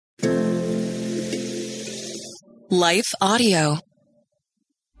Life Audio.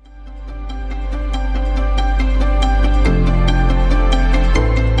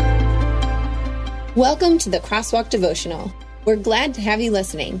 Welcome to the Crosswalk Devotional. We're glad to have you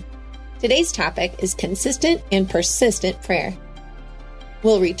listening. Today's topic is consistent and persistent prayer.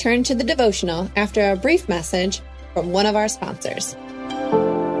 We'll return to the devotional after a brief message from one of our sponsors.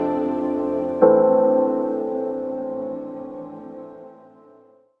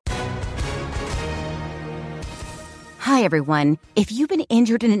 Hi, everyone. If you've been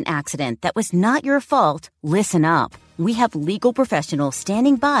injured in an accident that was not your fault, listen up. We have legal professionals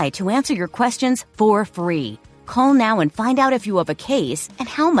standing by to answer your questions for free. Call now and find out if you have a case and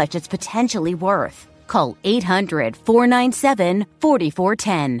how much it's potentially worth. Call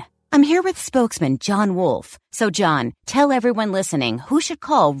 800-497-4410. I'm here with spokesman John Wolf. So, John, tell everyone listening who should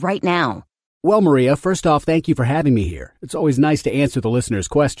call right now. Well, Maria, first off, thank you for having me here. It's always nice to answer the listeners'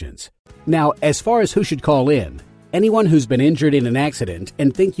 questions. Now, as far as who should call in, anyone who's been injured in an accident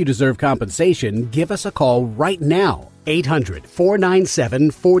and think you deserve compensation, give us a call right now.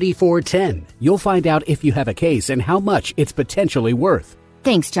 800-497-4410. You'll find out if you have a case and how much it's potentially worth.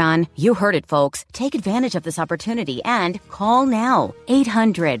 Thanks, John. You heard it, folks. Take advantage of this opportunity and call now.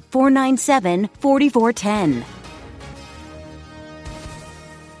 800-497-4410.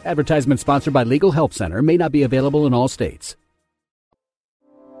 Advertisement sponsored by Legal Help Center. May not be available in all states.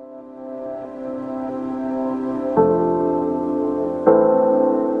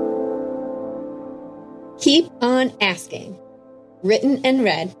 Keep on Asking, written and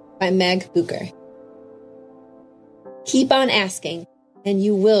read by Meg Booker. Keep on asking, and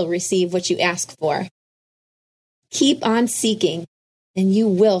you will receive what you ask for. Keep on seeking, and you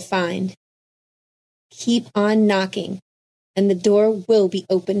will find. Keep on knocking, and the door will be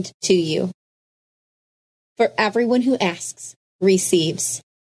opened to you. For everyone who asks, receives.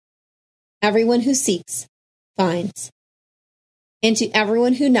 Everyone who seeks, finds. And to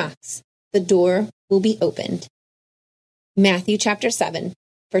everyone who knocks, the door will be opened. Matthew chapter 7,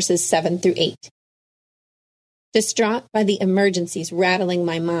 verses 7 through 8. Distraught by the emergencies rattling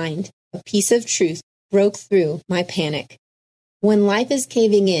my mind, a piece of truth broke through my panic. When life is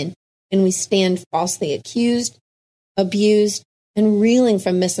caving in and we stand falsely accused, abused, and reeling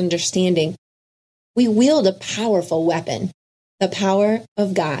from misunderstanding, we wield a powerful weapon, the power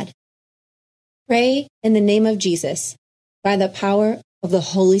of God. Pray in the name of Jesus, by the power of the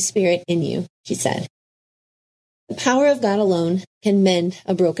Holy Spirit in you, she said. The power of God alone can mend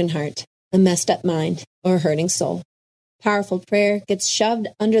a broken heart, a messed up mind, or a hurting soul. Powerful prayer gets shoved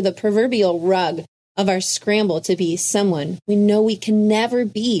under the proverbial rug of our scramble to be someone we know we can never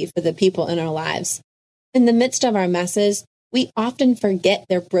be for the people in our lives. In the midst of our messes, we often forget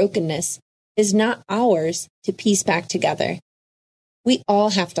their brokenness is not ours to piece back together. We all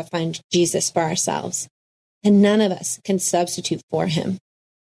have to find Jesus for ourselves, and none of us can substitute for him.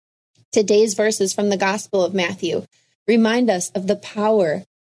 Today's verses from the Gospel of Matthew remind us of the power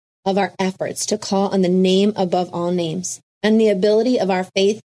of our efforts to call on the name above all names and the ability of our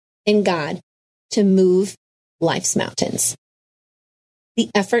faith in God to move life's mountains. The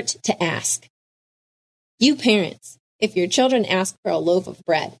effort to ask. You parents, if your children ask for a loaf of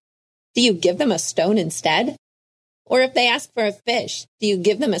bread, do you give them a stone instead? Or if they ask for a fish, do you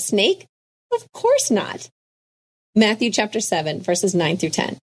give them a snake? Of course not. Matthew chapter 7, verses 9 through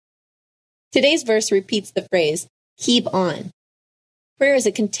 10. Today's verse repeats the phrase, keep on. Prayer is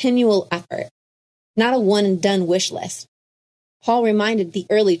a continual effort, not a one-and-done wish list. Paul reminded the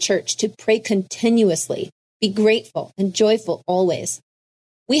early church to pray continuously, be grateful and joyful always.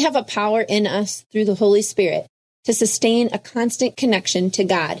 We have a power in us through the Holy Spirit to sustain a constant connection to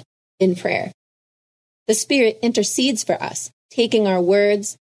God in prayer. The Spirit intercedes for us, taking our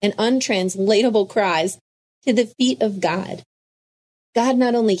words and untranslatable cries to the feet of God. God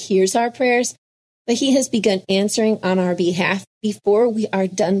not only hears our prayers, but he has begun answering on our behalf before we are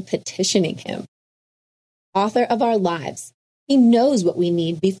done petitioning him. Author of our lives, he knows what we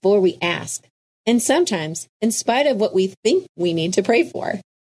need before we ask, and sometimes in spite of what we think we need to pray for.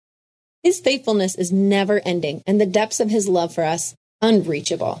 His faithfulness is never ending, and the depths of his love for us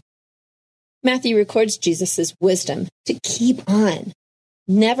unreachable. Matthew records Jesus' wisdom to keep on,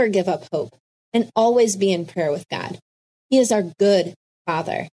 never give up hope, and always be in prayer with God. He is our good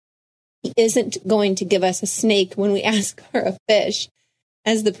Father. He isn't going to give us a snake when we ask for a fish,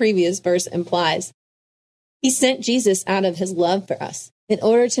 as the previous verse implies. He sent Jesus out of his love for us in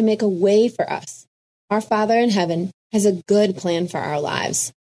order to make a way for us. Our Father in heaven has a good plan for our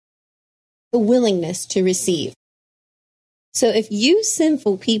lives. The willingness to receive. So if you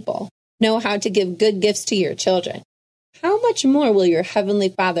sinful people know how to give good gifts to your children, how much more will your Heavenly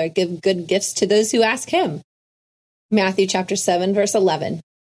Father give good gifts to those who ask him? Matthew chapter 7, verse 11.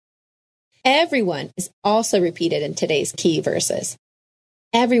 Everyone is also repeated in today's key verses.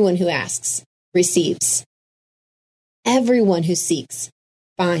 Everyone who asks receives. Everyone who seeks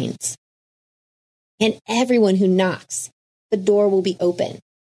finds. And everyone who knocks, the door will be open.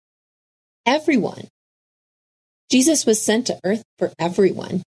 Everyone. Jesus was sent to earth for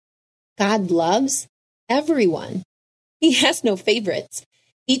everyone. God loves everyone. He has no favorites.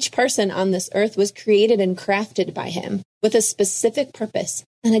 Each person on this earth was created and crafted by him with a specific purpose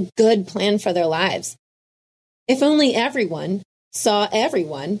and a good plan for their lives. If only everyone saw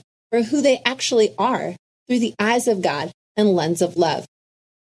everyone for who they actually are through the eyes of God and lens of love.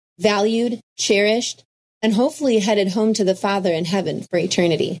 Valued, cherished, and hopefully headed home to the Father in heaven for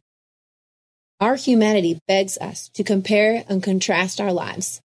eternity. Our humanity begs us to compare and contrast our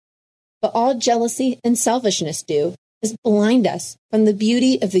lives. But all jealousy and selfishness do is blind us from the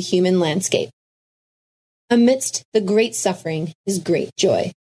beauty of the human landscape. Amidst the great suffering is great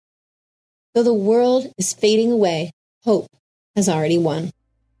joy. Though the world is fading away, hope has already won.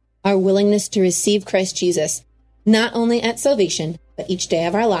 Our willingness to receive Christ Jesus, not only at salvation, but each day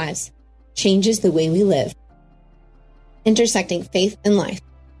of our lives, changes the way we live. Intersecting faith and life.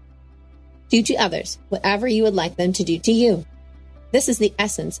 Do to others whatever you would like them to do to you. This is the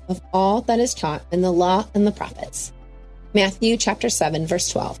essence of all that is taught in the law and the prophets. Matthew chapter 7, verse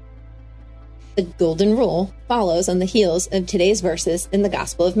 12. The golden rule follows on the heels of today's verses in the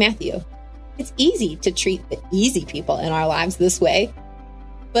Gospel of Matthew. It's easy to treat the easy people in our lives this way,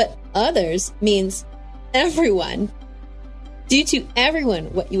 but others means everyone. Do to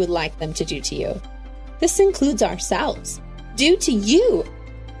everyone what you would like them to do to you. This includes ourselves. Do to you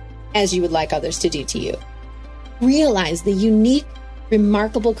as you would like others to do to you. Realize the unique,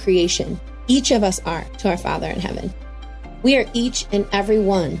 remarkable creation each of us are to our Father in heaven. We are each and every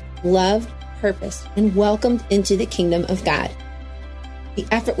one loved, purposed, and welcomed into the kingdom of God. The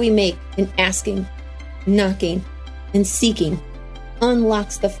effort we make in asking, knocking, and seeking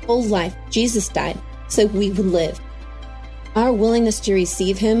unlocks the full life Jesus died so we would live. Our willingness to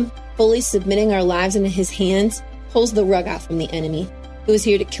receive him, fully submitting our lives into his hands, pulls the rug out from the enemy who is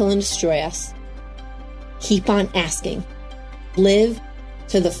here to kill and destroy us. Keep on asking. Live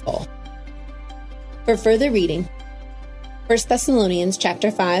to the full. For further reading, 1 Thessalonians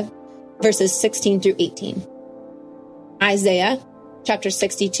chapter 5, verses 16 through 18. Isaiah chapter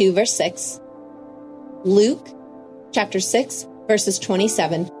 62, verse 6. Luke chapter 6, verses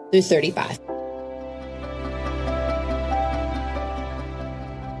 27 through 35.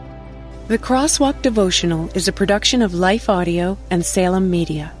 The Crosswalk Devotional is a production of Life Audio and Salem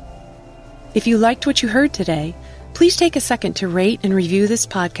Media. If you liked what you heard today, please take a second to rate and review this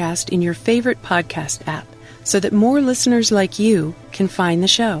podcast in your favorite podcast app so that more listeners like you can find the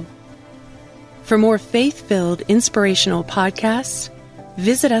show. For more faith-filled, inspirational podcasts,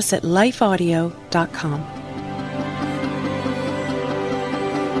 visit us at lifeaudio.com.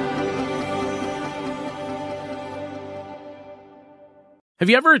 Have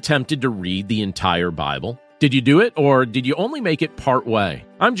you ever attempted to read the entire Bible? Did you do it, or did you only make it part way?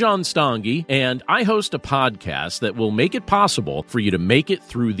 I'm John Stange, and I host a podcast that will make it possible for you to make it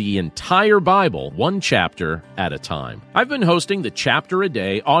through the entire Bible, one chapter at a time. I've been hosting the Chapter a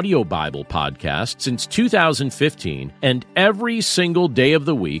Day audio Bible podcast since 2015, and every single day of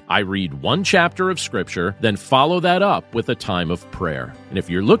the week, I read one chapter of Scripture, then follow that up with a time of prayer. And if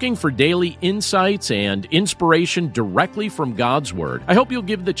you're looking for daily insights and inspiration directly from God's Word, I hope you'll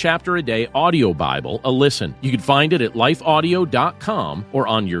give the Chapter a Day audio Bible a listen. You can find it at lifeaudio.com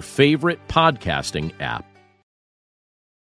or on your favorite podcasting app.